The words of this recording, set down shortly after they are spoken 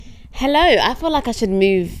Hello, I feel like I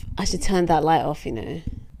should turn that light off, I'm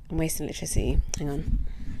wasting electricity. Hang on.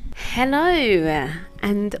 Hello,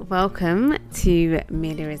 and welcome to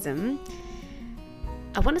Meliorism.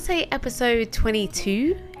 I want to say episode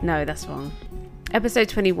 22. No, that's wrong. Episode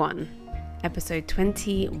 21. Episode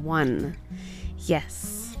 21.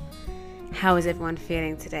 Yes. How is everyone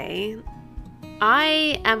feeling today?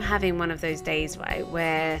 I am having one of those days, right,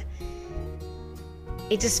 where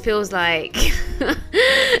it just feels like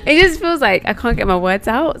I can't get my words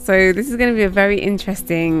out. So this is going to be a very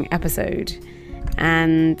interesting episode,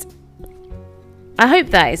 and I hope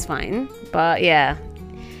that is fine. But yeah,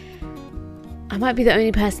 I might be the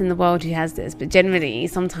only person in the world who has this, but generally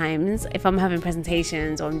sometimes if I'm having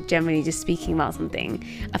presentations or I'm generally just speaking about something,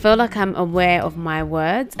 I feel like I'm aware of my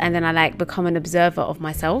words, and then I become an observer of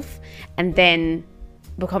myself, and then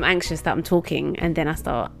become anxious that I'm talking, and then I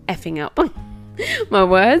start effing up my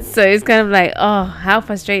words. So it's kind of like, oh, how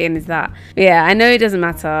frustrating is that? But yeah, I know it doesn't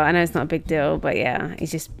matter, I know it's not a big deal, but yeah, it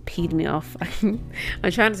just peed me off. I'm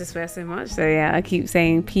trying not to swear so much, so yeah, I keep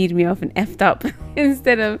saying peed me off and effed up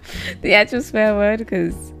instead of the actual swear word,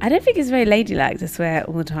 because I don't think it's very ladylike to swear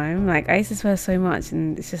all the time. Like, I used to swear so much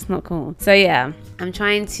and it's just not cool. So yeah, I'm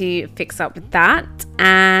trying to fix up with that,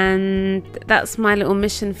 and that's my little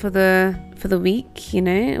mission for the week,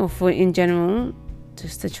 or for in general,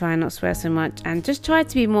 just to try and not swear so much and just try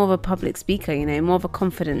to be more of a public speaker, more of a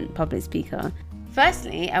confident public speaker.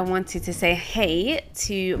 Firstly, I wanted to say hey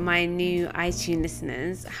to my new iTunes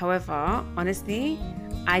listeners. However, honestly,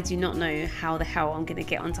 I do not know how the hell I'm going to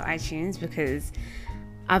get onto iTunes, because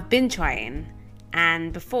I've been trying,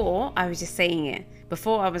 and before I was just saying it.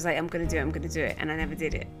 Before I was like, I'm going to do it, and I never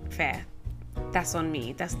did it. Fair. That's on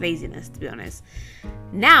me. That's laziness, to be honest.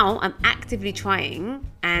 Now I'm actively trying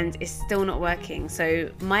and it's still not working. So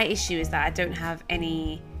my issue is that I don't have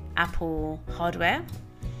any Apple hardware,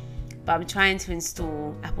 but I'm trying to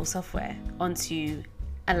install Apple software onto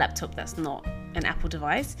a laptop that's not an Apple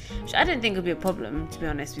device, which I don't think would be a problem, to be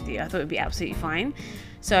honest with you. I thought it would be absolutely fine.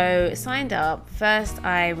 So signed up. First,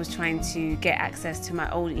 I was trying to get access to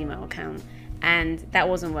my old email account, and that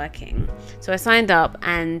wasn't working. So I signed up,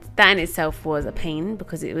 and that in itself was a pain,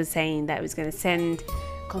 because it was saying that it was going to send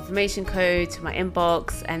confirmation code to my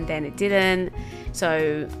inbox, and then it didn't.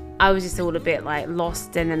 So I was just all a bit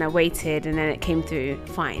lost, and then I waited, and then it came through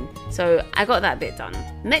fine. So I got that bit done.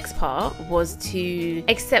 Next part was to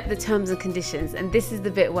accept the terms and conditions, and this is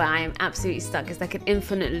the bit where I am absolutely stuck. It's like an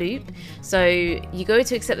infinite loop. So you go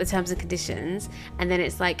to accept the terms and conditions, and then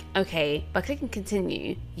it's like, okay, by clicking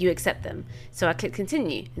continue, you accept them. So I click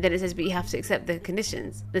continue, and then it says, but you have to accept the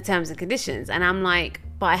conditions, the terms and conditions. And I'm like,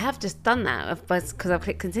 but I have just done that because I've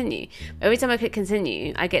clicked continue. Every time I click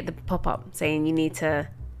continue, I get the pop-up saying you need to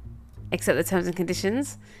accept the terms and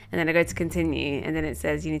conditions, and then I go to continue, and then it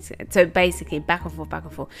says you need to. So basically back and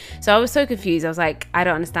forth. So I was so confused. I was like, I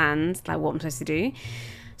don't understand what I'm supposed to do.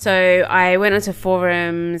 So I went onto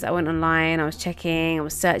forums, I went online, I was checking, I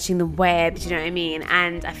was searching the web, do you know what I mean?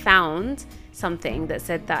 And I found something that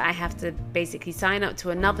said that I have to basically sign up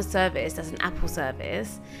to another service that's an Apple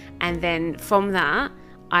service, and then from that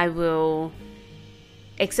I will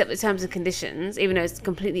accept the terms and conditions, even though it's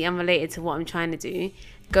completely unrelated to what I'm trying to do,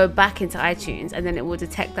 go back into iTunes, and then it will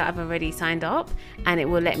detect that I've already signed up, and it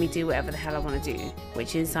will let me do whatever the hell I want to do,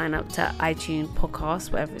 which is sign up to iTunes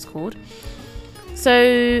podcast, whatever it's called.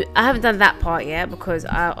 So I haven't done that part yet, because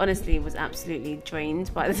I honestly was absolutely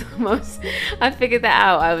drained by the time I figured that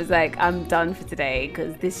out. I was like, I'm done for today,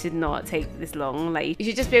 because this should not take this long. You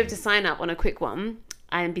should just be able to sign up on a quick one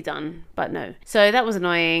and be done, but no. So that was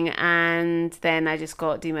annoying, and then I just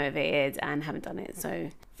got demotivated and haven't done it. So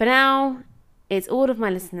for now, it's all of my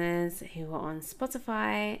listeners who are on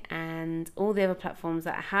Spotify and all the other platforms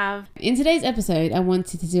that I have. In today's episode, I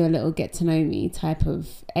wanted to do a little get to know me type of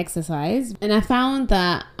exercise. And I found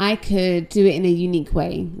that I could do it in a unique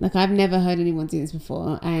way. I've never heard anyone do this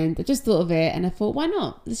before. And I just thought of it, and I thought, why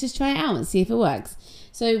not? Let's just try it out and see if it works.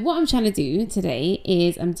 So what I'm trying to do today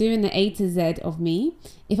is I'm doing the A to Z of me.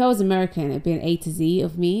 If I was American, it'd be an A to Z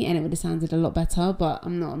of me, and it would have sounded a lot better, but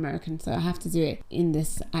I'm not American, so I have to do it in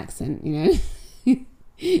this accent,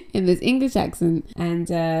 in this English accent.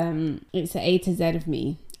 And it's the A to Z of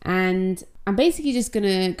me. And I'm basically just going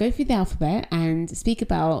to go through the alphabet and speak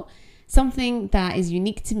about something that is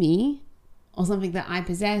unique to me, or something that I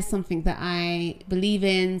possess, something that I believe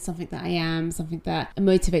in, something that I am, something that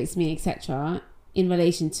motivates me, etc., in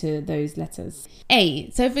relation to those letters.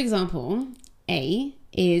 A. So for example, A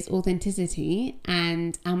is authenticity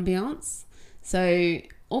and ambience. So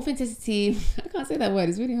authenticity, I can't say that word,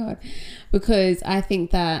 it's really hard, because I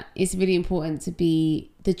think that it's really important to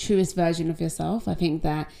be the truest version of yourself. I think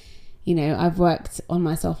that you know, I've worked on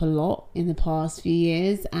myself a lot in the past few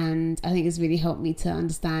years, and I think it's really helped me to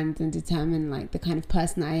understand and determine like the kind of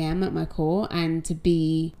person I am at my core, and to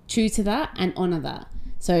be true to that and honor that.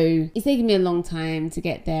 So it's taken me a long time to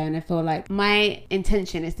get there, and I feel like my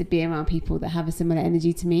intention is to be around people that have a similar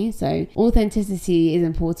energy to me. So authenticity is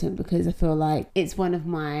important because I feel like it's one of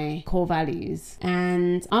my core values.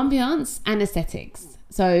 And ambiance and aesthetics.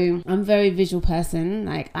 So I'm a very visual person.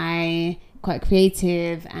 Like I quite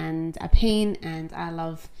creative, and I paint, and I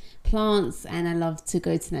love plants, and I love to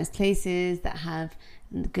go to nice places that have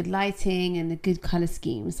good lighting and a good color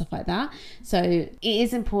scheme, stuff like that. So it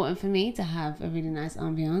is important for me to have a really nice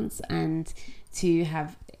ambiance and to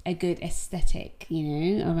have a good aesthetic, you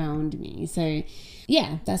know, around me. So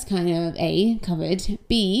yeah, that's kind of A, covered.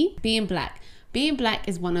 B, being black. Being black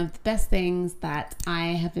is one of the best things that I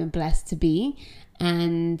have been blessed to be,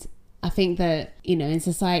 and I think that, you know, in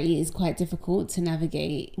society it's quite difficult to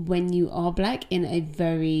navigate when you are black in a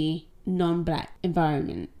very non-black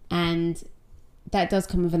environment, and that does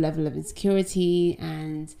come with a level of insecurity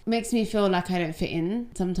and makes me feel like I don't fit in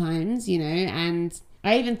sometimes, you know. And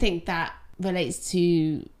I even think that relates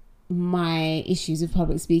to my issues with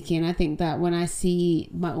public speaking. I think that when I see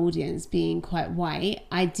my audience being quite white,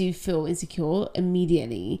 I do feel insecure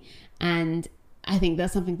immediately, and I think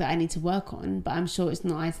that's something that I need to work on, but I'm sure it's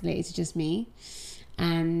not isolated to just me.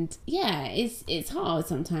 And yeah, it's hard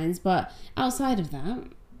sometimes, but outside of that,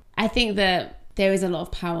 I think that there is a lot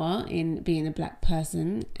of power in being a black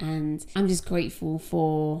person, and I'm just grateful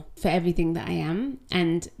for everything that I am.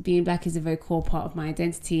 And being black is a very core part of my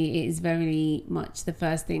identity. It is very much the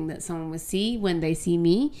first thing that someone will see when they see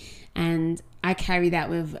me, and I carry that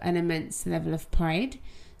with an immense level of pride.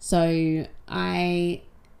 So I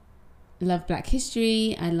love Black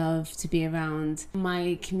history. I love to be around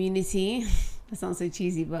my community. That sounds so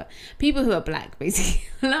cheesy, but people who are black, basically.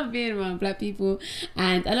 I love being around black people,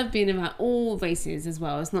 and I love being around all races as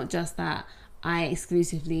well. It's not just that I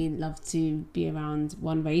exclusively love to be around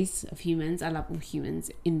one race of humans. I love all humans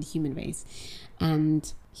in the human race. And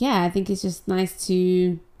yeah, I think it's just nice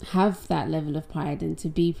to have that level of pride and to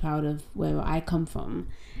be proud of where I come from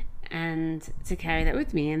and to carry that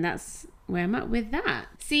with me. And that's where I'm at with that.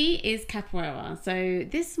 C is capoeira. So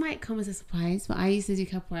this might come as a surprise, but I used to do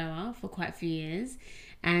capoeira for quite a few years.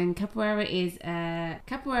 And capoeira is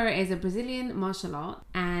a Brazilian martial art,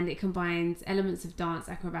 and it combines elements of dance,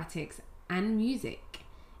 acrobatics, and music.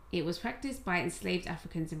 It was practiced by enslaved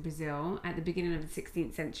Africans in Brazil at the beginning of the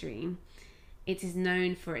 16th century. It is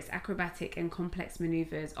known for its acrobatic and complex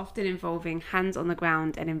maneuvers, often involving hands on the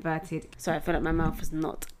ground and inverted. Sorry, I feel like my mouth was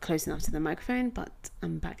not close enough to the microphone, but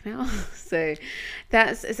I'm back now. So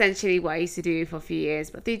that's essentially what I used to do for a few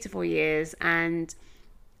years, about 3 to 4 years. And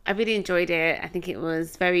I really enjoyed it. I think it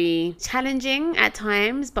was very challenging at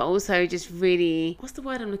times, but also just really, what's the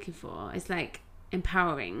word I'm looking for? It's like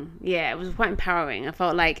empowering. Yeah, it was quite empowering. I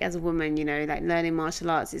felt like as a woman, you know, like learning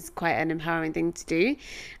martial arts is quite an empowering thing to do,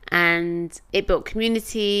 and it built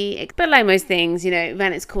community. But like most things, you know, it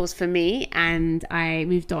ran its course for me and I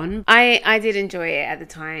moved on. I did enjoy it at the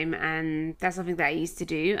time, and that's something that I used to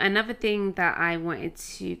do. Another thing that I wanted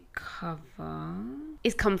to cover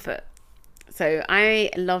is comfort. So I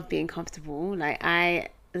love being comfortable. Like I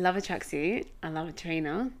love a tracksuit. I love a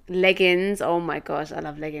trainer. Leggings. Oh my gosh, I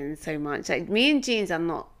love leggings so much. Like me and jeans are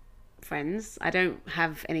not friends. I don't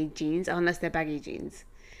have any jeans unless they're baggy jeans,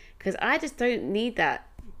 because I just don't need that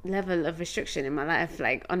level of restriction in my life.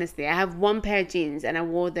 Like honestly, I have one pair of jeans and I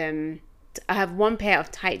wore them. I have one pair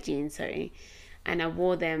of tight jeans, sorry, and I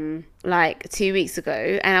wore them like 2 weeks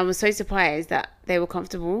ago, and I was so surprised that they were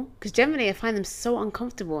comfortable, because generally I find them so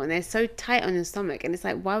uncomfortable and they're so tight on your stomach, and it's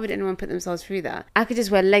like, why would anyone put themselves through that? I could just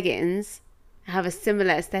wear leggings, have a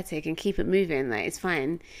similar aesthetic, and keep it moving. Like it's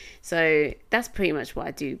fine. So that's pretty much what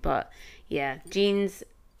I do. But yeah, jeans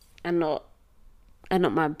are not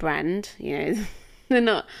my brand, you know. They're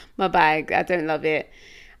not my bag. I don't love it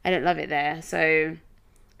there. So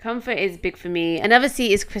comfort is big for me. Another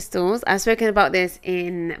C is crystals. I've spoken about this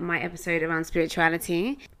in my episode around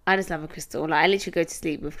spirituality. I just love a crystal. Like I literally go to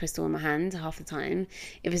sleep with crystal in my hand half the time.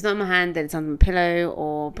 If it's not in my hand, then it's on my pillow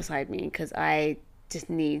or beside me, because I just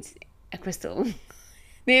need a crystal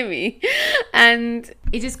near me. And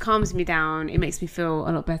it just calms me down. It makes me feel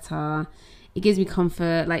a lot better. It gives me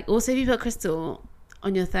comfort. Like also, if you've got crystal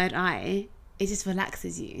on your third eye, it just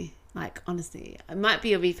relaxes you. Like honestly, it might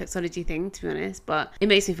be a reflexology thing, to be honest, but it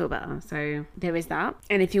makes me feel better. So there is that.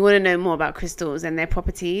 And if you want to know more about crystals and their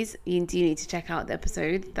properties, you do need to check out the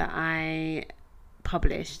episode that I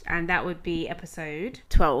published, and that would be episode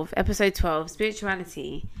 12,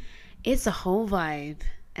 spirituality. It's a whole vibe.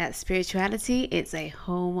 at spirituality, it's a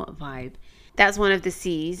whole vibe. That's one of the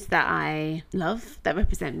C's that I love that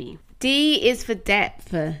represent me. D is for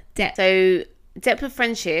depth. So depth of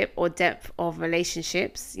friendship or depth of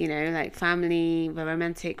relationships, you know, like family,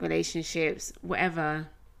 romantic relationships, whatever.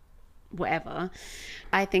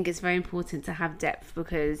 I think it's very important to have depth,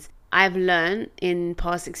 because I've learned in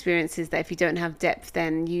past experiences that if you don't have depth,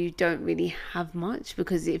 then you don't really have much.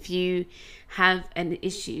 Because if you have an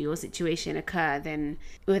issue or situation occur, then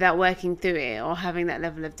without working through it or having that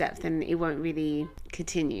level of depth, then it won't really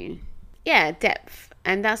continue. Yeah, depth.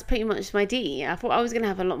 And that's pretty much my D. I thought I was going to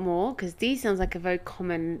have a lot more, because D sounds like a very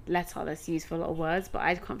common letter that's used for a lot of words, but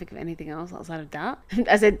I can't think of anything else outside of that.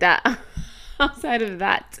 I said that. Outside of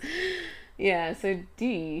that. Yeah, so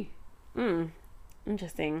D.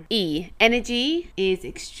 Interesting. E, energy is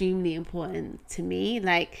extremely important to me.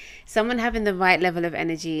 Like, someone having the right level of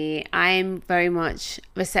energy, I'm very much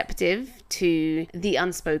receptive to the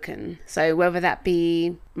unspoken. So whether that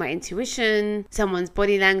be my intuition, someone's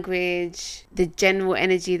body language, the general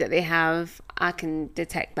energy that they have, I can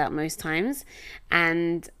detect that most times.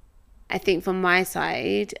 And I think from my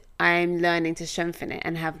side, I'm learning to strengthen it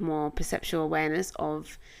and have more perceptual awareness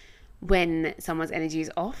of when someone's energy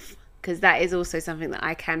is off, because that is also something that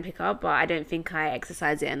I can pick up, but I don't think I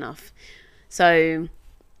exercise it enough. So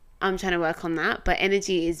I'm trying to work on that. But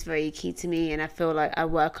energy is very key to me, and I feel like I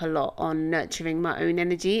work a lot on nurturing my own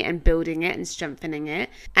energy and building it and strengthening it.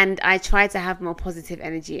 And I try to have more positive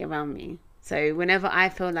energy around me. So whenever I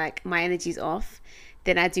feel like my energy's off,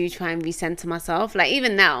 then I do try and recenter myself. Like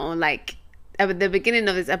even now, like at the beginning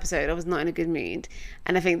of this episode, I was not in a good mood,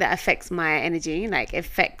 and I think that affects my energy, like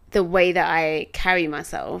affect the way that I carry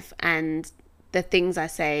myself and the things I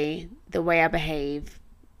say, the way I behave,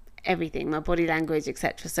 everything, my body language,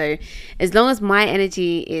 etc. So as long as my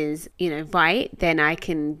energy is, you know, right, then I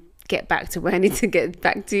can get back to where I need to get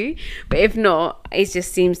back to. But if not, it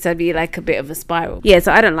just seems to be like a bit of a spiral. Yeah,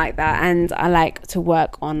 so I don't like that, and I like to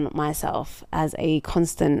work on myself as a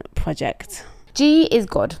constant project. G is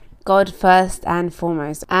God first and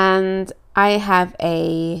foremost. And I have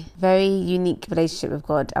a very unique relationship with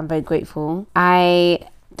God. I'm very grateful. I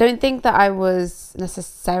don't think that I was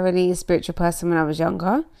necessarily a spiritual person when I was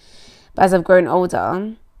younger, but as I've grown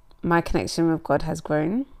older, my connection with God has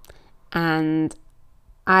grown, and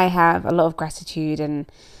I have a lot of gratitude, and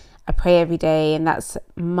I pray every day, and that's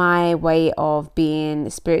my way of being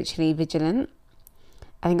spiritually vigilant.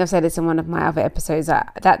 I think I've said this in one of my other episodes,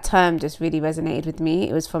 that term just really resonated with me.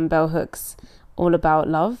 It was from Bell Hooks' All About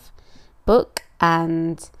Love book.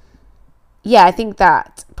 And yeah, I think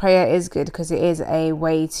that prayer is good because it is a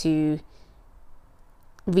way to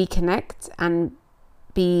reconnect and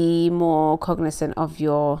be more cognizant of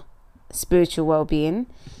your spiritual well-being,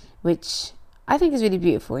 which I think is really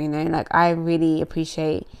beautiful, you know. Like, I really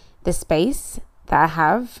appreciate the space that I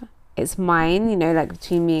have. It's mine, you know, like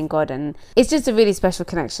between me and God, and it's just a really special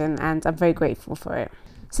connection, and I'm very grateful for it.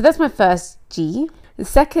 So that's my first G. The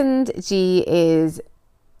second G is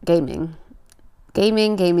gaming.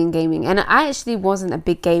 Gaming. And I actually wasn't a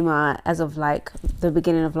big gamer as of like the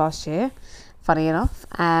beginning of last year, funny enough.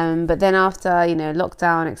 But then after, you know,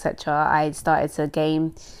 lockdown, etc., I started to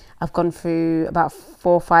game. I've gone through about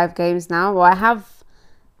 4 or 5 games now. Well, I have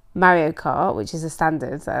Mario Kart, which is a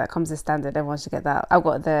standard, so that comes as standard, everyone should get that. I've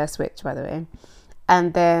got the Switch, by the way.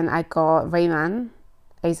 And then I got Rayman.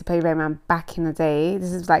 I used to play Rayman back in the day.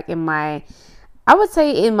 This is like in my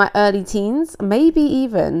early teens, maybe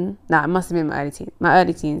even, no, it must have been my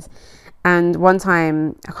early teens. And one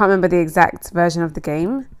time, I can't remember the exact version of the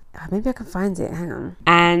game. Maybe I can find it, hang on.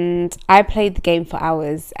 And I played the game for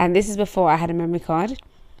hours, and this is before I had a memory card.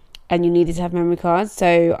 And you needed to have memory cards.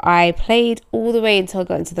 So I played all the way until I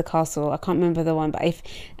got into the castle. I can't remember the one, but if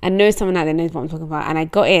I know someone out there knows what I'm talking about. And I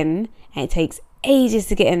got in, and it takes ages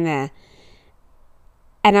to get in there.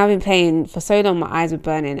 And I've been playing for so long, my eyes were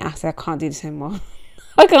burning. I said, I can't do this anymore.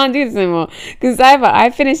 I can't do this anymore. Because either I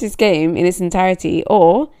finish this game in its entirety,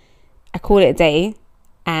 or I call it a day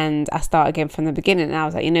and I start again from the beginning. And I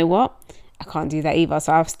was like, you know what? I can't do that either.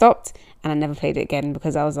 So I've stopped, and I never played it again,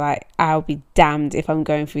 because I was like, I'll be damned if I'm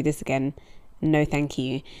going through this again. No, thank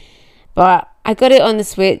you. But I got it on the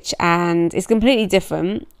Switch, and it's completely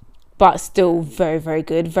different, but still very, very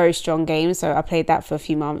good. Very strong game. So I played that for a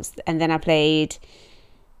few months. And then I played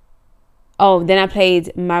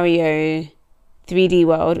Mario 3D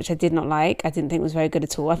World, which I did not like. I didn't think was very good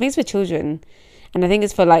at all. I think it's for children. And I think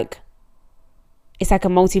it's it's like a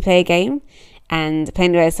multiplayer game. And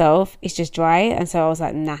playing by yourself, it's just dry. And so I was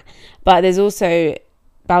like, nah. But there's also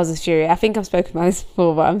Bowser's Fury. I think I've spoken about this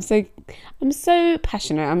before, but I'm so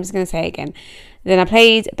passionate. I'm just going to say it again. Then I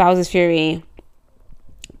played Bowser's Fury.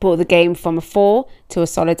 brought the game from a 4 to a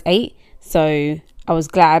solid 8. So I was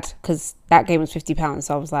glad because that game was £50.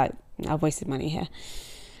 So I was like, I've wasted money here.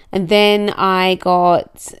 And then I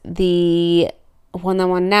got the one I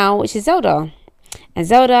want now, which is Zelda. And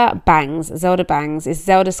Zelda bangs. It's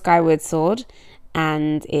Zelda Skyward Sword.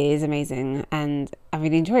 And it is amazing. And I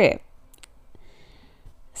really enjoy it.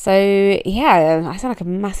 So yeah, I sound like a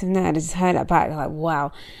massive nerd. I just heard that back. Like,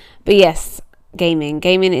 wow. But yes, gaming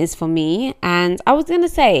is for me. And I was going to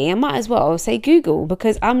say, I might as well say Google,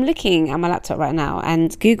 because I'm looking at my laptop right now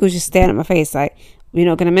and Google's just staring at my face like, you're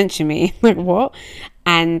not going to mention me. Like, what?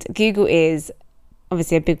 And Google is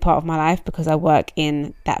obviously a big part of my life because I work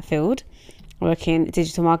in that field. I work in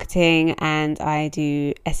digital marketing and I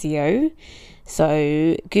do SEO.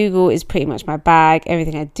 So Google is pretty much my bag.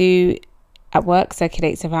 Everything I do at work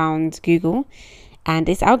circulates around Google and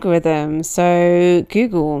its algorithm. So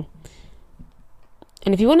Google.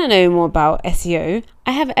 And if you want to know more about SEO,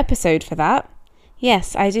 I have an episode for that.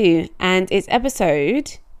 Yes, I do. And it's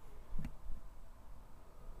episode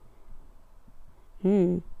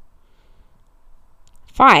 5.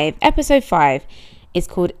 Episode 5 is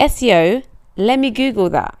called SEO. Let me Google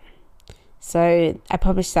that. So I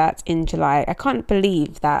published that in July. I can't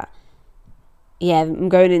believe that. Yeah, I'm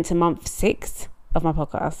going into month 6 of my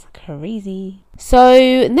podcast. Crazy.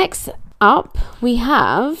 So next up we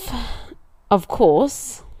have, of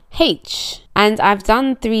course, H. And I've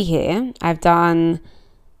done 3 here. I've done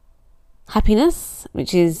happiness,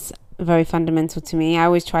 which is very fundamental to me. I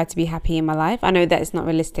always try to be happy in my life. I know that it's not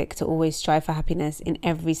realistic to always strive for happiness in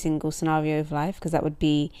every single scenario of life, because that would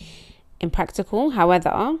be impractical.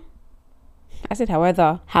 However,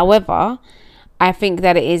 I think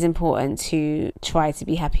that it is important to try to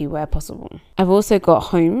be happy where possible. I've also got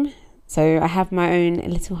home. So I have my own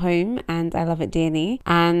little home and I love it dearly.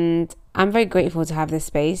 And I'm very grateful to have this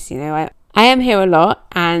space. You know, I am here a lot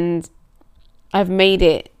and I've made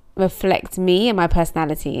it reflect me and my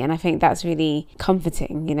personality, and I think that's really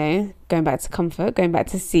comforting, you know, going back to comfort, going back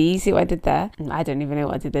to see what I did there. I don't even know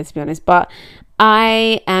what I did there, to be honest, but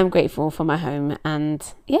I am grateful for my home, and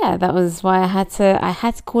yeah, that was why I had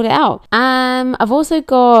to call it out. I've also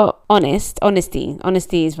got honesty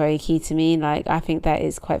is very key to me. Like, I think that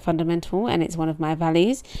is quite fundamental and it's one of my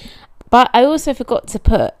values. But I also forgot to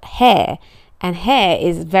put hair, and hair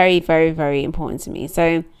is very, very, very important to me.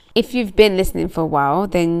 So if you've been listening for a while,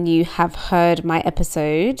 then you have heard my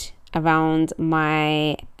episode around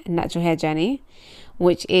my natural hair journey,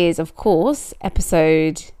 which is, of course,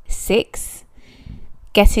 episode 6,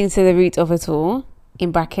 getting to the root of it all,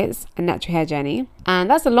 in brackets, a natural hair journey. And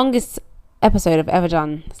that's the longest episode I've ever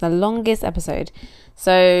done. It's the longest episode.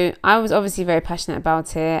 So I was obviously very passionate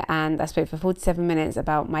about it, and I spoke for 47 minutes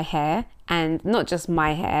about my hair, and not just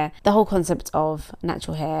my hair, the whole concept of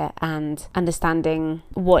natural hair and understanding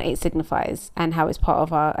what it signifies and how it's part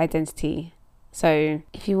of our identity. So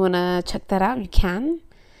if you want to check that out, you can.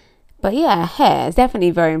 But yeah, hair is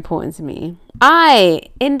definitely very important to me.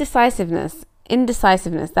 Indecisiveness,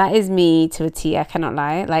 that is me to a T, I cannot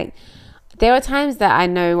lie. Like, there are times that I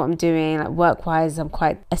know what I'm doing, like work-wise, I'm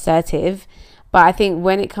quite assertive. But I think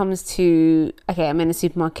when it comes to, okay, I'm in a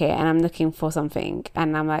supermarket and I'm looking for something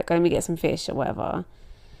and I'm like, let me get some fish or whatever.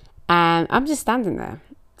 And I'm just standing there.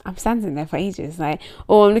 I'm standing there for ages. Like,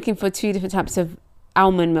 or I'm looking for 2 different types of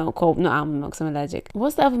almond milk, or not almond milk, 'cause I'm allergic.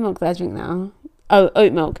 What's the other milk that I drink now? Oh,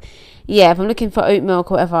 oat milk. Yeah, if I'm looking for oat milk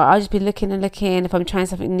or whatever, I'll just be looking and looking if I'm trying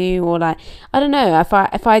something new, or like, I don't know, if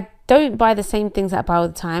I don't buy the same things that I buy all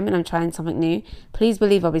the time and I'm trying something new, please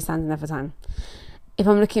believe I'll be standing there for time. If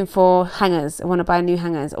I'm looking for hangers, I want to buy new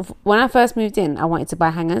hangers. When I first moved in, I wanted to buy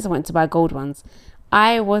hangers. I wanted to buy gold ones.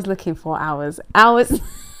 I was looking for hours. It's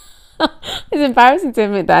embarrassing to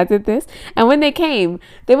admit that I did this. And when they came,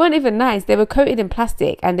 they weren't even nice. They were coated in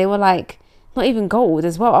plastic and they were like, not even gold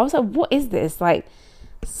as well. I was like, what is this? Like,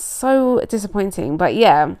 so disappointing. But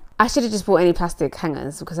yeah, I should have just bought any plastic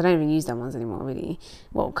hangers because I don't even use them ones anymore, really.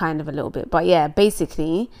 Well, kind of a little bit. But yeah,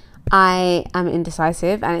 basically, I am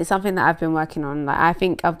indecisive, and it's something that I've been working on. Like, I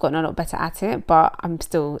think I've gotten a lot better at it, but I'm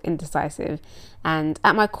still indecisive. And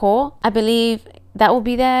at my core, I believe that will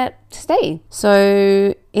be there to stay.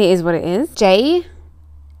 So it is what it is. J,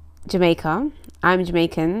 Jamaica. I'm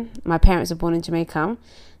Jamaican. My parents were born in Jamaica.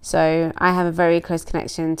 So I have a very close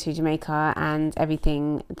connection to Jamaica and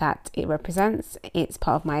everything that it represents. It's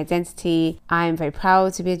part of my identity. I'm very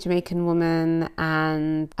proud to be a Jamaican woman,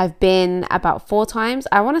 and I've been about 4 times.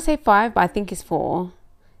 I want to say 5, but I think it's 4.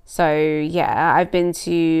 So yeah, I've been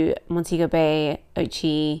to Montego Bay,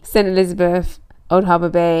 Ochi, St. Elizabeth, Old Harbour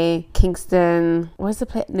Bay, Kingston, where's the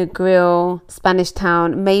place? Negril, Spanish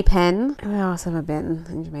Town, Maypen. Where else have I been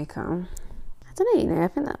in Jamaica? I don't know, I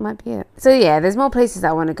think that might be it. So yeah, there's more places that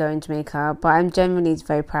I want to go in Jamaica, but I'm generally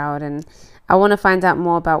very proud, and I want to find out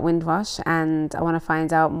more about Windrush, and I want to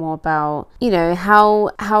find out more about,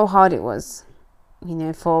 how hard it was,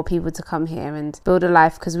 for people to come here and build a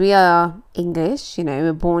life, because we are English,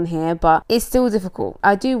 we're born here, but it's still difficult.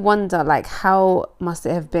 I do wonder, how must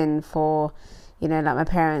it have been for, my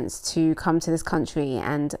parents to come to this country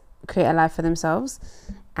and create a life for themselves,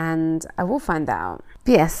 and I will find that out.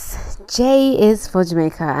 But yes, J is for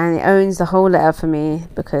Jamaica, and it owns the whole letter for me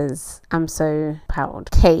because I'm so proud.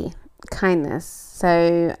 K, kindness.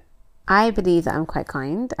 So I believe that I'm quite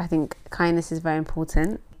kind. I think kindness is very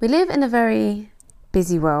important. We live in a very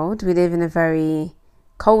busy world. We live in a very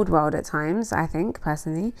cold world at times, I think,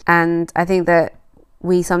 personally. And I think that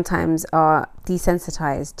we sometimes are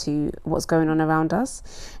desensitized to what's going on around us,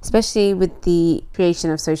 especially with the creation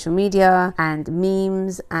of social media and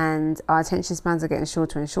memes, and our attention spans are getting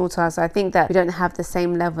shorter and shorter. So I think that we don't have the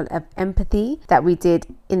same level of empathy that we did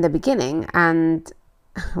in the beginning. And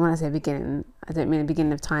when I say beginning, I don't mean the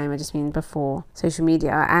beginning of time, I just mean before social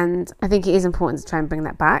media. And I think it is important to try and bring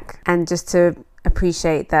that back, and just to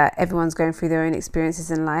appreciate that everyone's going through their own experiences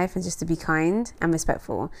in life, and just to be kind and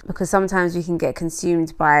respectful, because sometimes we can get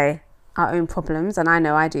consumed by our own problems, and I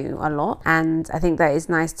know I do a lot. And I think that it's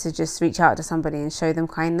nice to just reach out to somebody and show them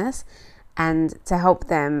kindness, and to help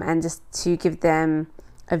them, and just to give them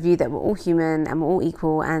a view that we're all human and we're all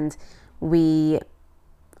equal, and we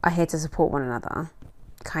are here to support one another.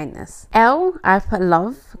 Kindness. L, I've put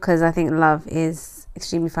love, because I think love is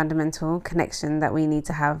extremely fundamental connection that we need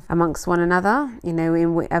to have amongst one another,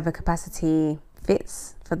 in whatever capacity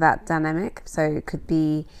fits for that dynamic. So it could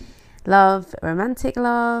be love, romantic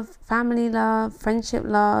love, family love, friendship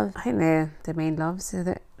love. I think they're the main loves.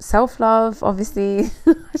 So self-love, obviously.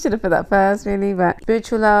 I should have put that first, really, but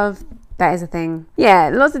spiritual love, that is a thing.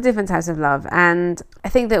 Yeah, lots of different types of love. And I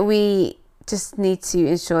think that we just need to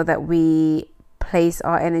ensure that we place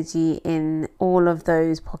our energy in all of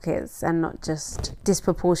those pockets and not just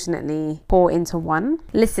disproportionately pour into one.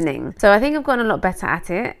 Listening. So I think I've gotten a lot better at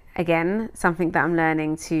it. Again, something that I'm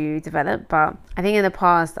learning to develop, but I think in the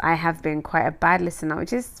past I have been quite a bad listener,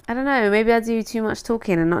 which is, I don't know, maybe I do too much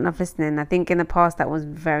talking and not enough listening. I think in the past that was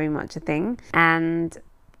very much a thing, and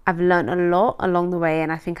I've learned a lot along the way,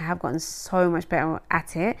 and I think I have gotten so much better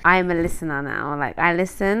at it. I am a listener now. I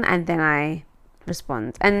listen and then I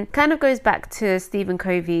respond. And kind of goes back to Stephen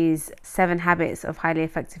Covey's 7 Habits of Highly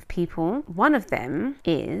Effective People. One of them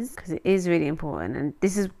is, because it is really important, and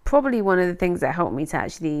this is probably one of the things that helped me to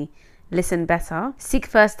actually listen better: seek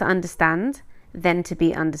first to understand, then to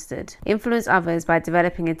be understood. Influence others by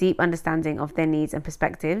developing a deep understanding of their needs and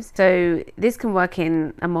perspectives. So this can work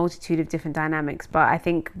in a multitude of different dynamics, but I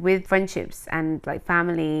think with friendships and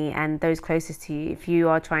family and those closest to you, if you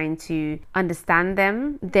are trying to understand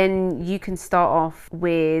them, then you can start off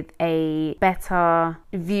with a better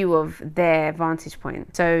view of their vantage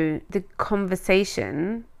point. So the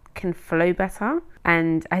conversation can flow better.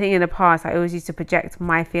 And I think in the past I always used to project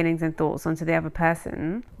my feelings and thoughts onto the other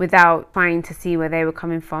person without trying to see where they were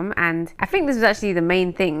coming from. And I think this was actually the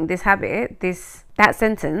main thing. This habit, that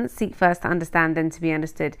sentence, seek first to understand then to be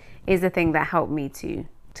understood, is the thing that helped me to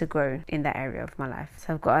grow in that area of my life.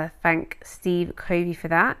 So I've got to thank Steve Covey for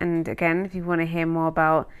that. And again, if you want to hear more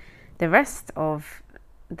about the rest of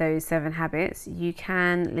those 7 habits, you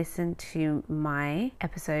can listen to my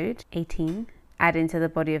episode 18, Add into the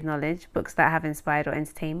Body of Knowledge, books that have inspired or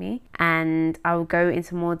entertained me, and I'll go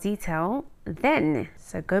into more detail then.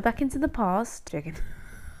 So go back into the past.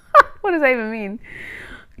 What does that even mean?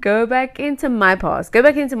 Go back into my past. Go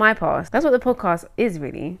back into my past. That's what the podcast is,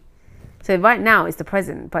 really. So right now it's the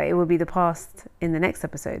present, but it will be the past in the next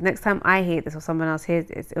episode. Next time I hear this or someone else hears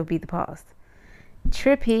this, it'll be the past.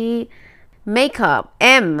 Trippy. Makeup.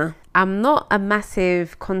 M. I'm not a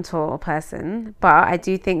massive contour person, but I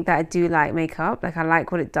do think that I do like makeup. I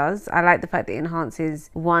like what it does. I like the fact that it enhances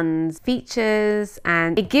one's features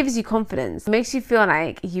and it gives you confidence. It makes you feel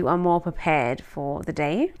like you are more prepared for the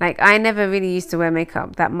day. I never really used to wear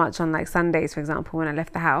makeup that much on Sundays, for example, when I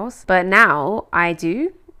left the house. But now I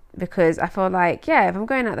do, because I feel like, if I'm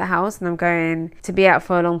going out the house and I'm going to be out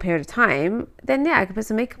for a long period of time, then I could put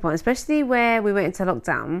some makeup on. Especially where we went into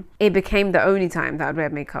lockdown, it became the only time that I'd wear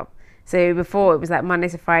makeup. So before, it was Monday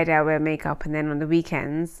to Friday I wear makeup, and then on the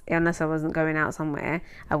weekends, unless I wasn't going out somewhere,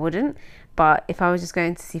 I wouldn't. But if I was just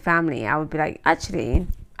going to see family, I would be actually,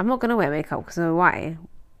 I'm not going to wear makeup, because why?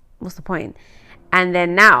 What's the point? And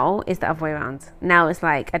then now it's the other way around. Now it's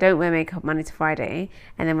I don't wear makeup Monday to Friday,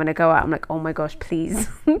 and then when I go out, I'm oh my gosh, please,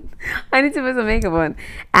 I need to put some makeup on.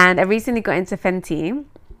 And I recently got into Fenty.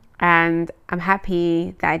 And I'm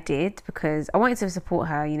happy that I did, because I wanted to support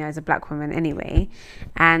her, you know, as a black woman anyway.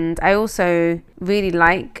 And I also really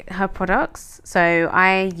like her products. So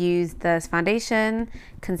I used the foundation,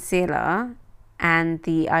 concealer, and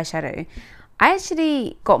the eyeshadow. I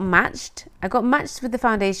actually got matched. I got matched with the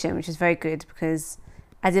foundation, which is very good, because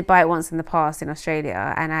I did buy it once in the past in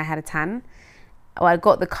Australia and I had a tan. Well, I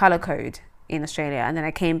got the color code in Australia, and then I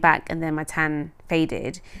came back and then my tan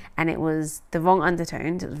faded and it was the wrong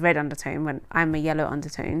undertone. It was red undertone when I'm a yellow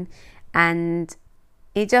undertone, and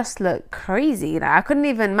it just looked crazy. Like, I couldn't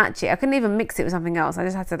even match it. I couldn't even mix it with something else. I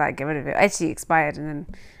just had to like get rid of it. It actually expired and then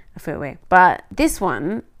I threw it away. But this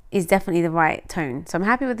one is definitely the right tone, so I'm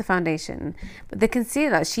happy with the foundation. But the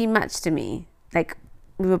concealer, she matched to me. Like,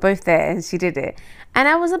 we were both there and she did it, and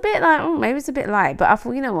I was a bit like, oh, maybe it's a bit light, but I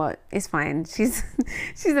thought, you know what, it's fine. She's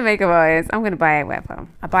the makeup artist. I'm gonna buy it, whatever.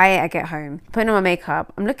 I buy it, I get home, putting on my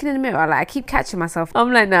makeup, I'm looking in the mirror, like I keep catching myself.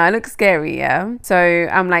 I'm like, no, I look scary, yeah. So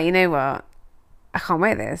I'm like, you know what, I can't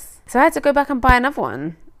wear this. So I had to go back and buy another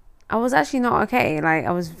one. I was actually not okay. Like,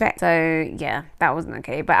 I was vexed. So yeah, that wasn't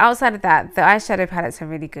okay. But outside of that, the eyeshadow palettes are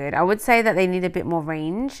really good. I would say that they need a bit more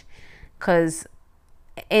range, because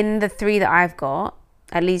in the 3 that I've got,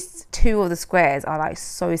 at least 2 of the squares are like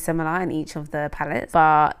so similar in each of the palettes.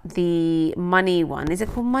 But the Money one, is it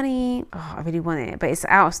called Money? Oh, I really want it, but it's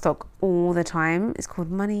out of stock all the time. It's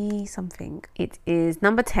called Money something. It is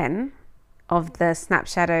number 10 of the Snap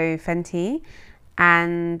Shadow Fenty,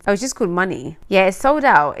 and it's just called Money. Yeah, it's sold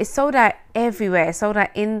out. It's sold out everywhere. It's sold out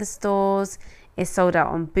in the stores. It's sold out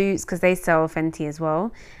on Boots, because they sell Fenty as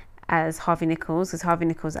well as Harvey Nichols, because Harvey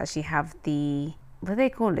Nichols actually have the, what do they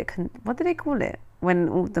call it? What do they call it when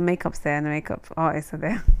all the makeup's there and the makeup artists are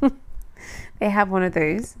there? They have one of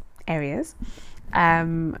those areas. I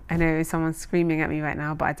know someone's screaming at me right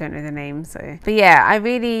now, but I don't know the name. So, but yeah, I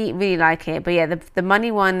really, really like it. But yeah, the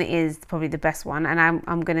Money one is probably the best one, and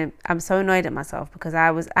I'm so annoyed at myself, because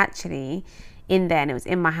I was actually in there and it was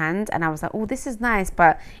in my hand, and I was like, oh, this is nice,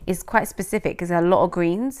 but it's quite specific because there are a lot of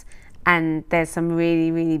greens and there's some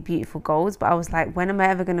really, really beautiful golds. But I was like, when am I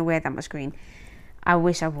ever going to wear that much green? I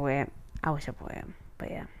wish I bought it.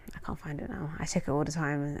 But yeah, I can't find it now. I check it all the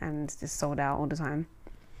time and it's just sold out all the time.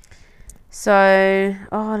 So,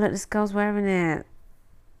 oh, look, this girl's wearing it.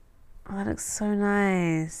 Oh, that looks so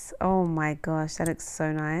nice. Oh my gosh, that looks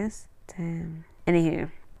so nice. Damn.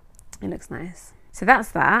 Anywho, it looks nice. So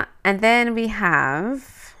that's that. And then we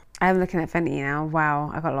have, I'm looking at Fenty now.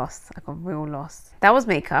 Wow, I got lost. I got real lost. That was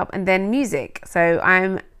makeup. And then music. So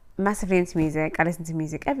I'm massively into music. I listen to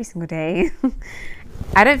music every single day.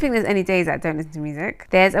 I don't think there's any days that I don't listen to music.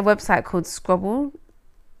 There's a website called Scrobble.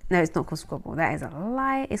 No, it's not called Scrobble. That is a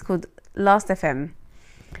lie. It's called Last FM.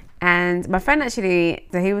 And my friend actually,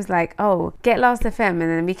 so he was like, oh, get Last FM and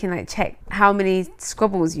then we can like check how many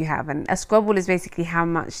scrobbles you have. And a scrobble is basically how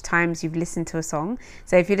much times you've listened to a song.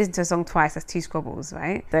 So if you listen to a song twice, that's 2 scrobbles,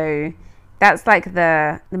 right? So that's like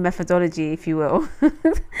the methodology, if you will.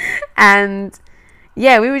 And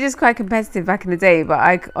yeah, we were just quite competitive back in the day, but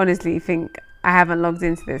I honestly think I haven't logged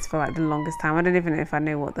into this for like the longest time. I don't even know if I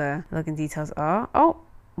know what the login details are. Oh,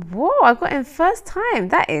 whoa, I got in first time.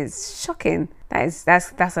 That is shocking. That's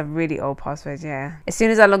a really old password, yeah. As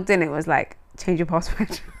soon as I logged in, it was like, change your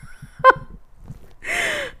password.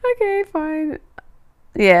 Okay, fine.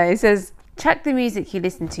 Yeah, it says, track the music you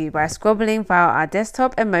listen to by scrobbling via our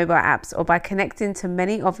desktop and mobile apps or by connecting to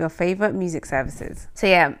many of your favorite music services. So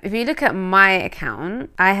yeah, if you look at my account,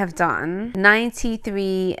 I have done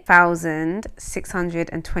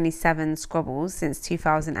 93,627 scrobbles since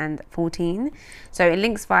 2014. So it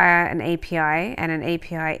links via an API, and an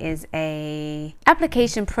API is a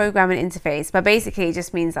application programming interface, but basically it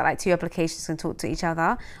just means that like 2 applications can talk to each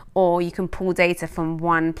other, or you can pull data from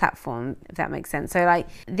one platform, if that makes sense. So like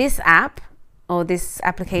this app or this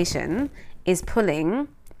application is pulling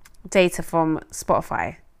data from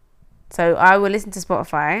Spotify. So I will listen to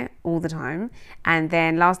Spotify all the time, and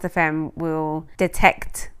then Last FM will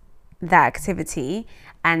detect that activity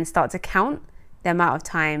and start to count the amount of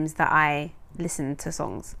times that I listen to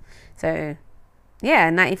songs. So yeah,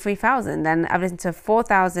 93,000. Then I've listened to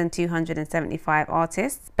 4,275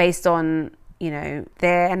 artists based on, you know,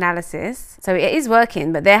 their analysis. So it is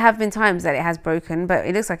working, but there have been times that it has broken, but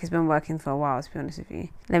it looks like it's been working for a while, to be honest with you.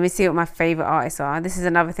 Let me see what my favorite artists are. This is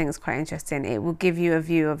another thing that's quite interesting. It will give you a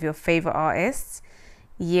view of your favorite artists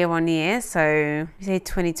year on year. So you say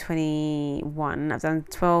 2021, I've done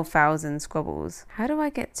 12,000 scrobbles. How do I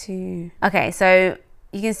get to, okay, so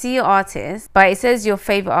you can see your artist, but it says your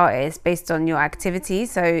favorite artist based on your activity.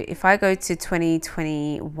 So if I go to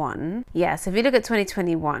 2021, yeah, so if you look at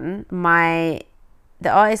 2021, my the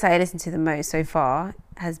artist I listen to the most so far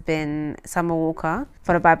has been Summer Walker,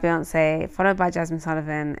 followed by Beyonce, followed by Jasmine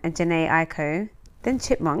Sullivan and Jhené Aiko, then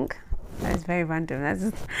Chipmunk. That is very random.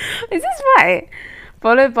 Is this right?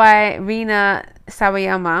 Followed by Rina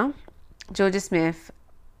Sawayama, Georgia Smith,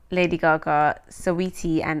 Lady Gaga,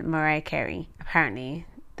 Saweetie, and Mariah Carey. Apparently,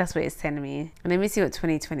 that's what it's telling me. And let me see what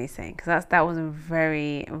 2020 is saying, because that was a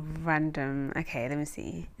very random. Okay, let me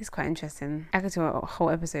see. It's quite interesting. I could do a whole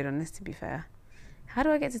episode on this, to be fair. How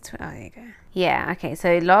do I get to oh, there you go. Yeah, okay.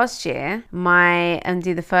 So last year,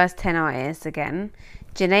 do the first 10 artists again.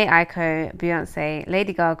 Jhené Aiko, Beyonce,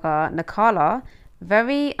 Lady Gaga, Nakala.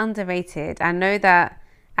 Very underrated. I know that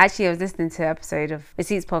actually I was listening to an episode of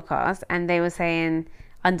Receipts podcast and they were saying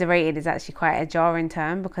underrated is actually quite a jarring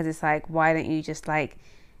term, because it's like, why don't you just like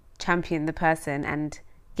champion the person and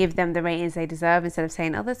give them the ratings they deserve instead of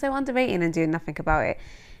saying, oh, they're so underrated and doing nothing about it.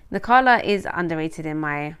 Nakala is underrated in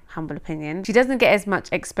my humble opinion. She doesn't get as much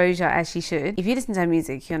exposure as she should. If you listen to her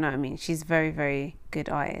music, you'll know what I mean. She's very, very good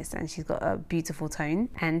artist and she's got a beautiful tone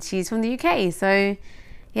and she's from the UK. So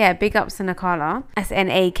yeah, big ups to Nakala.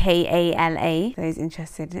 Snakala, those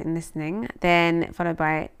interested in listening. Then followed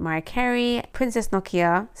by Mariah Carey, Princess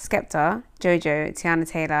Nokia, Skepta, Jojo, Tiana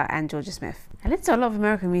Taylor and Georgia Smith. I listen to a lot of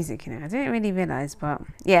American music, you know. I didn't really realise, but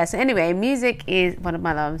yeah. So anyway, music is one of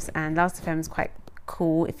my loves and Last.fm is quite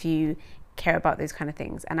cool if you care about those kind of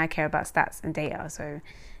things, and I care about stats and data, so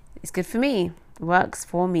it's good for me. Works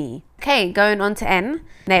for me. Okay, going on to N.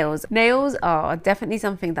 Nails are definitely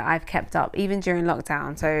something that I've kept up even during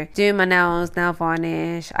lockdown. So doing my nails, nail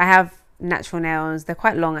varnish. I have natural nails. They're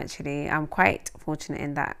quite long actually. I'm quite fortunate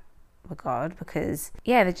in that regard because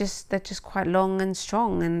yeah, they're just quite long and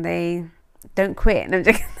strong and they don't quit. And I'm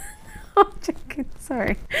joking. I'm joking.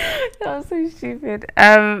 Sorry, that was so stupid.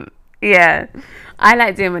 Yeah, I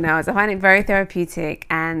like doing my nails. I find it very therapeutic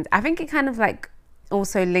and I think it kind of like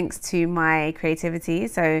also links to my creativity.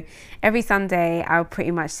 So every Sunday I'll pretty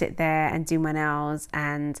much sit there and do my nails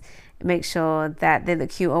and make sure that they look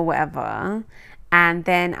cute or whatever. And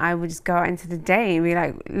then I would just go out into the day and be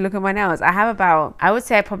like, look at my nails. I would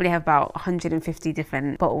say I probably have about 150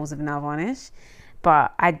 different bottles of nail varnish,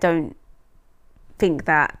 but I don't think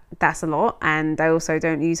that that's a lot. And I also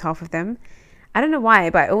don't use half of them. I don't know why,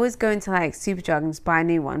 but I always go into like Superdrug and just buy a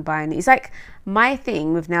new one, It's like my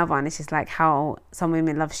thing with nail varnish is like how some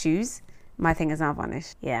women love shoes. My thing is nail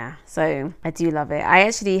varnish. Yeah, so I do love it. I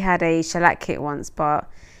actually had a shellac kit once, but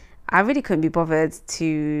I really couldn't be bothered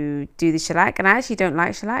to do the shellac. And I actually don't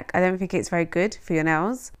like shellac. I don't think it's very good for your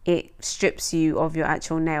nails. It strips you of your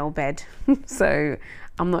actual nail bed. So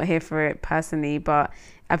I'm not here for it personally, but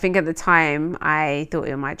I think at the time I thought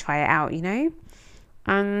I might try it out, you know?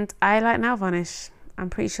 And I like nail varnish. I'm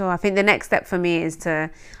pretty sure. I think the next step for me is to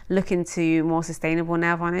look into more sustainable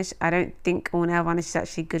nail varnish. I don't think all nail varnish is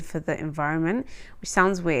actually good for the environment, which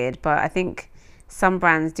sounds weird, but I think some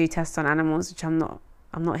brands do test on animals, which I'm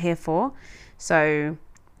not here for. So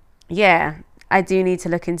yeah, I do need to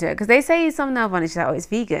look into it because they say some nail varnish is like, oh, it's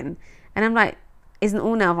vegan, and I'm like, isn't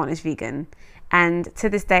all nail varnish vegan? And to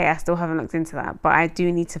this day, I still haven't looked into that. But I do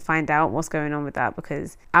need to find out what's going on with that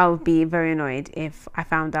because I would be very annoyed if I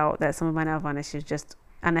found out that some of my nail varnish is just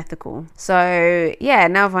unethical. So yeah,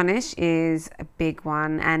 nail varnish is a big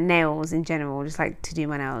one. And nails in general, just like to do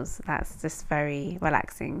my nails. That's just very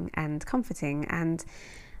relaxing and comforting. And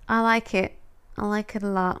I like it. I like it a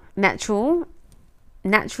lot. Natural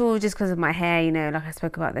just because of my hair, you know, like I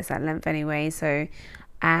spoke about this at length anyway. So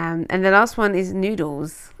and the last one is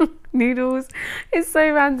noodles. Noodles is so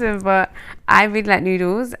random, but I really like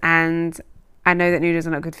noodles and I know that noodles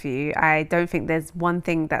are not good for you. I don't think there's one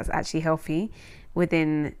thing that's actually healthy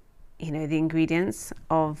within, you know, the ingredients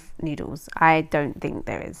of noodles. I don't think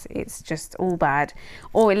there is. It's just all bad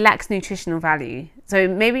or it lacks nutritional value. So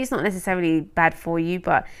maybe it's not necessarily bad for you,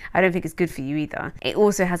 but I don't think it's good for you either. It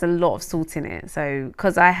also has a lot of salt in it. So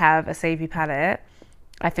because I have a savoury palate,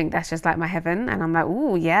 I think that's just like my heaven. And I'm like,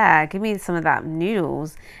 oh yeah, give me some of that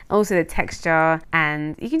noodles. Also the texture,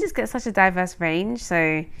 and you can just get such a diverse range.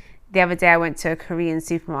 So the other day I went to a Korean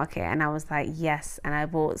supermarket and I was like, yes. And I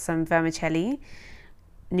bought some vermicelli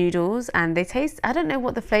noodles and they taste, I don't know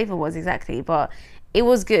what the flavor was exactly, but it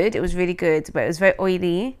was good. It was really good, but it was very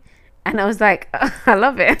oily. And I was like, I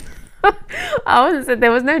love it.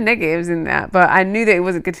 There was no negatives in that, but I knew that it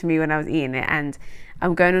wasn't good for me when I was eating it. And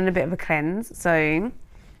I'm going on a bit of a cleanse. So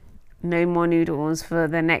no more noodles for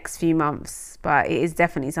the next few months, but it is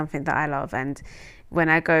definitely something that I love. And when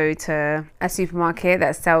I go to a supermarket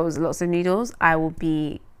that sells lots of noodles, I will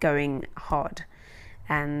be going hard.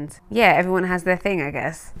 And yeah, everyone has their thing, I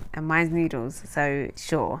guess, and mine's noodles, so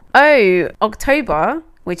sure. Oh, October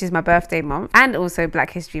which is my birthday month, and also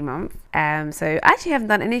Black History Month. So I actually haven't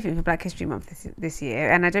done anything for Black History Month this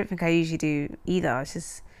year, and I don't think I usually do either. It's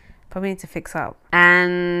just probably need to fix up.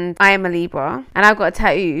 And I am a Libra, and I've got a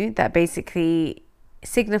tattoo that basically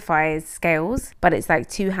signifies scales, but it's like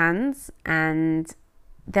two hands and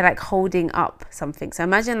they're like holding up something. So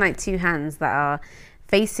imagine like two hands that are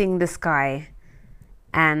facing the sky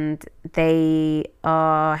and they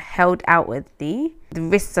are held outwardly. The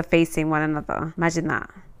wrists are facing one another. Imagine that.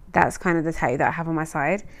 That's kind of the tattoo that I have on my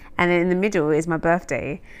side. And then in the middle is my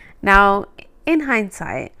birthday. Now, in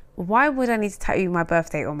hindsight, why would I need to tattoo my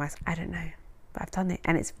birthday on my... I don't know. But I've done it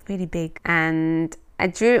and it's really big. And I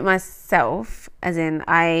drew it myself, as in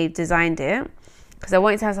I designed it, because I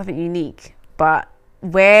wanted to have something unique. But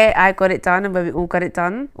where I got it done and where we all got it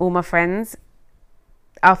done, all my friends,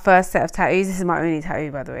 our first set of tattoos, this is my only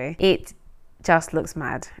tattoo by the way, it just looks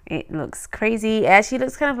mad. It looks crazy. It actually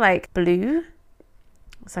looks kind of like blue.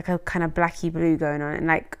 It's like a kind of blacky blue going on, and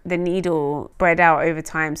like the needle spread out over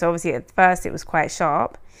time. So obviously at first it was quite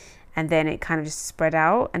sharp, and then it kind of just spread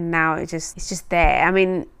out, and now it's just there. I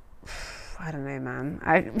mean, I don't know, man.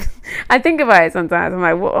 I think about it sometimes. I'm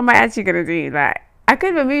like, what am I actually gonna do? Like, I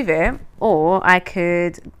could remove it, or I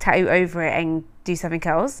could tattoo over it and do something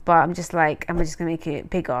else, but I'm just like, I'm just gonna make it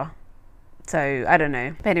bigger. So I don't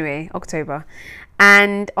know. But anyway, October.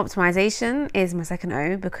 And optimization is my second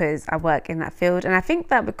O, because I work in that field. And I think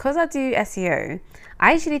that because I do SEO,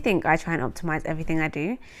 I actually think I try and optimize everything I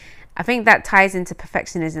do. I think that ties into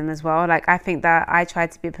perfectionism as well. Like, I think that I try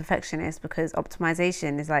to be a perfectionist because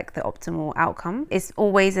optimization is like the optimal outcome. It's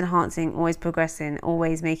always enhancing, always progressing,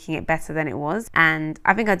 always making it better than it was. And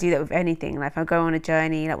I think I do that with anything. Like, if I go on a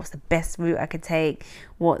journey, like, what's the best route I could take?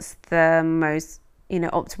 What's the most,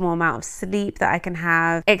 optimal amount of sleep that I can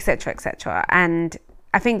have, etc., etc. And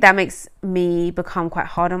I think that makes me become quite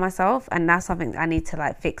hard on myself, and that's something that I need to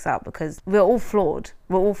like fix up, because we're all flawed.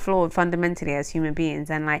 We're all flawed fundamentally as human beings,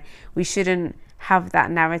 and like, we shouldn't have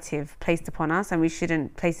that narrative placed upon us, and we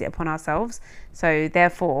shouldn't place it upon ourselves. So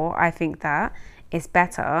therefore, I think that it's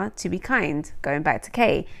better to be kind. Going back to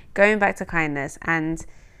K, going back to kindness. And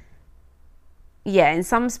yeah, in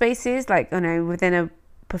some spaces, like, within a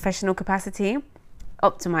professional capacity,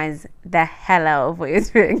 optimize the hell out of what you're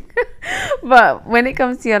doing. But when it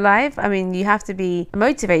comes to your life, I mean, you have to be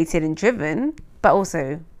motivated and driven, but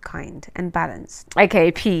also kind and balanced.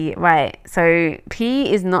 Okay, P, right. So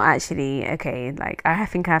P is not actually, okay, like, I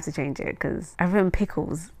think I have to change it because I've written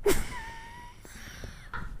pickles.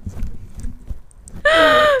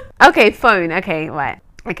 Okay, phone. Okay, right.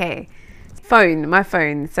 Okay, phone, my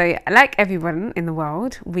phone. So like everyone in the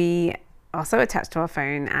world, we are so attached to our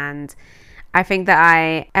phone, and I think that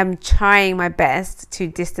I am trying my best to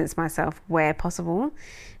distance myself where possible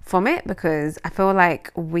from it, because I feel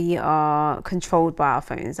like we are controlled by our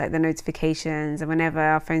phones, like the notifications, and whenever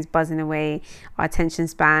our phone's buzzing away, our attention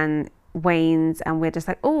span wanes, and we're just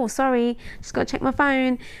like, oh, sorry, just gotta check my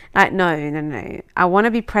phone. Like, no. I want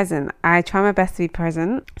to be present. I try my best to be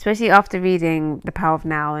present, especially after reading The Power of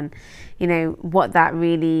Now, and what that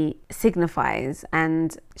really signifies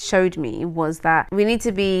and showed me was that we need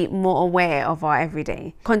to be more aware of our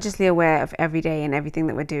everyday, consciously aware of every day and everything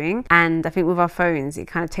that we're doing. And I think with our phones, it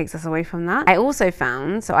kind of takes us away from that. I also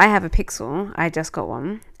found, so I have a Pixel, I just got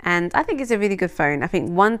one, and I think it's a really good phone. I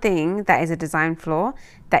think one thing that is a design flaw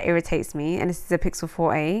that irritates me, and this is a Pixel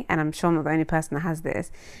 4a, and I'm sure I'm not the only person that has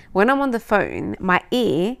this. When I'm on the phone, my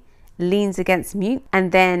ear leans against mute,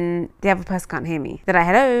 and then the other person can't hear me. They're like,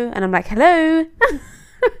 hello, and I'm like, hello.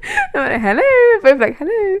 I'm like, hello, both like,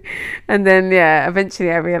 hello. And then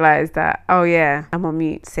eventually I realized that, oh yeah, I'm on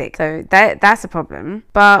mute, sick. So that's a problem.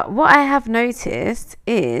 But what I have noticed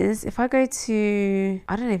is, if I go to,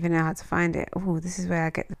 I don't even know how to find it. Oh, this is where I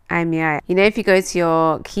get the IMEI. If you go to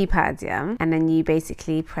your keypad, and then you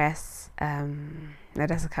basically press no,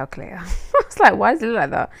 that's a calculator. I was like, why does it look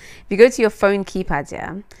like that? If you go to your phone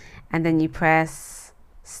keypad, and then you press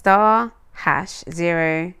star hash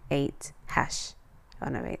 08 hash. Oh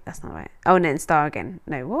no, wait, that's not right. Oh, and then star again.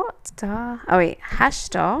 No, what? Star. Oh wait, hash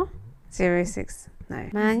star 06. No,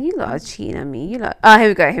 man, you lot are cheating on me. You lot. Oh, here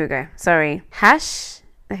we go. Sorry, hash.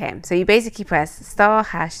 Okay, so you basically press star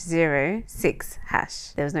hash 06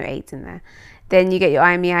 hash. There was no 8 in there. Then you get your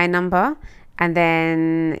IMEI number. And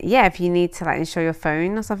then, if you need to like insure your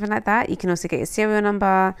phone or something like that, you can also get your serial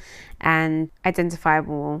number and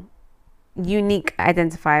unique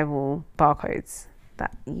identifiable barcodes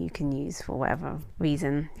that you can use for whatever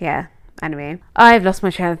reason. Yeah, anyway, I've lost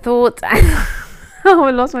my train of thought. Oh,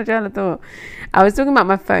 I lost my train of thought. I was talking about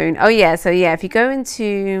my phone. Oh yeah, so yeah, if you go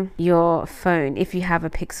into your phone, if you have a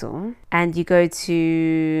Pixel, and you go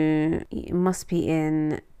to, it must be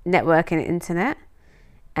in network and internet,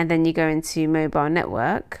 and then you go into mobile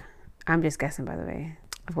network. I'm just guessing, by the way.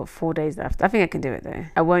 I've got 4 days left. I think I can do it though.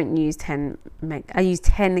 I won't use 10 meg. I use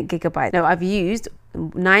 10 gigabytes. No, I've used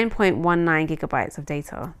 9.19 gigabytes of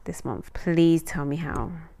data this month. Please tell me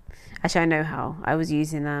how. Actually, I know how. I was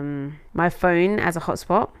using my phone as a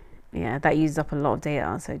hotspot. Yeah, that uses up a lot of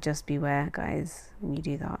data. So just beware, guys, when you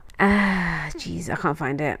do that. Jeez, I can't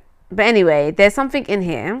find it. But anyway, there's something in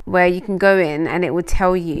here where you can go in and it will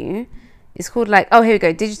tell you. It's called like, oh, here we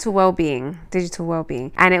go, digital well-being.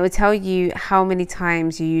 And it will tell you how many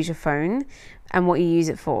times you use your phone and what you use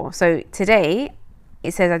it for. So today,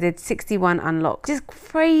 it says I did 61 unlocks. Just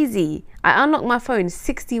crazy. I unlocked my phone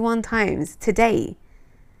 61 times today.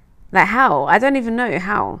 Like how? I don't even know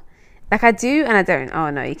how. Like I do and I don't. Oh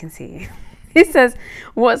no, you can see. It says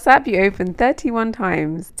WhatsApp you open 31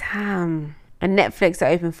 times. Damn. And Netflix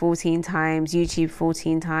I open 14 times, YouTube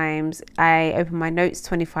 14 times. I open my notes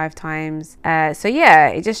 25 times. So yeah,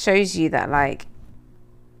 it just shows you that like,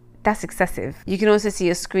 that's excessive. You can also see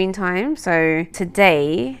your screen time. So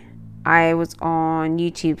today I was on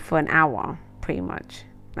YouTube for an hour, pretty much.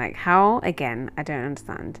 Like how? Again, I don't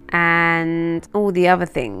understand. And all the other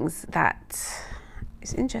things that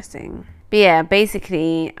is interesting. But yeah,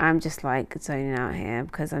 basically, I'm just like zoning out here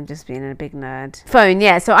because I'm just being a big nerd. Phone,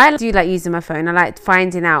 yeah. So I do like using my phone. I like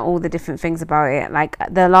finding out all the different things about it. Like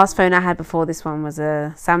the last phone I had before this one was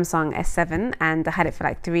a Samsung S7 and I had it for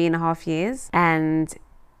like 3.5 years. And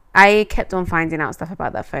I kept on finding out stuff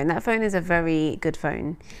about that phone. That phone is a very good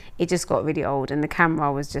phone. It just got really old and the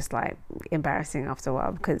camera was just like embarrassing after a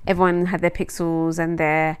while because everyone had their Pixels and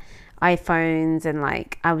their iPhones and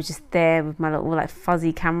like I was just there with my little like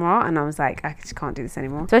fuzzy camera and I was like, I just can't do this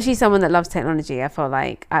anymore. Especially someone that loves technology, I felt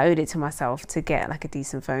like I owed it to myself to get like a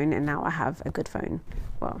decent phone and now I have a good phone.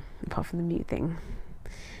 Well, apart from the mute thing.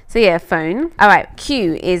 So yeah, phone. All right,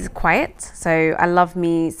 Q is quiet. So I love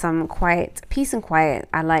me some quiet, peace and quiet.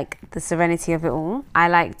 I like the serenity of it all. I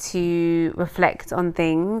like to reflect on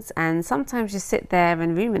things and sometimes just sit there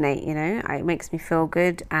and ruminate, you know. It makes me feel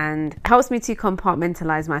good and helps me to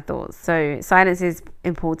compartmentalize my thoughts. So silence is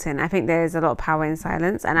important. I think there's a lot of power in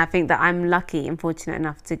silence and I think that I'm lucky and fortunate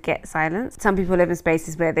enough to get silence. Some people live in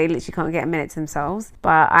spaces where they literally can't get a minute to themselves,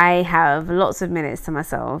 but I have lots of minutes to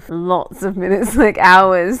myself, lots of minutes, like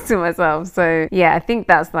hours to myself. So yeah, I think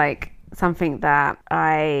that's like something that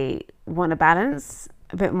I want to balance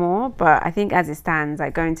a bit more, but I think as it stands,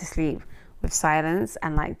 like going to sleep with silence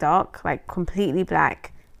and like dark, like completely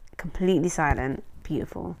black, completely silent,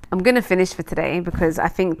 beautiful. I'm gonna finish for today because I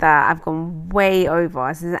think that I've gone way over.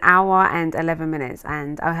 This is 1 hour and 11 minutes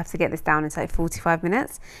and I'll have to get this down into like 45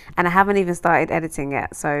 minutes and I haven't even started editing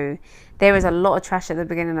yet. So there is a lot of trash at the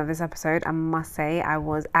beginning of this episode. I must say I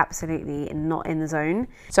was absolutely not in the zone.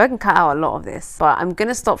 So I can cut out a lot of this, but I'm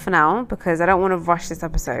gonna stop for now because I don't want to rush this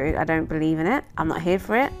episode. I don't believe in it. I'm not here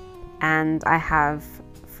for it. And I have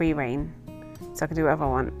free reign. So I can do whatever I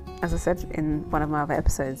want, as I said in one of my other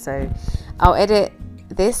episodes. So I'll edit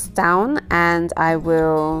this down and I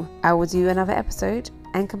will do another episode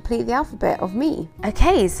and complete the alphabet of me.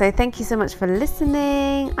 Okay, so thank you so much for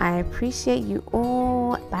listening. I appreciate you all.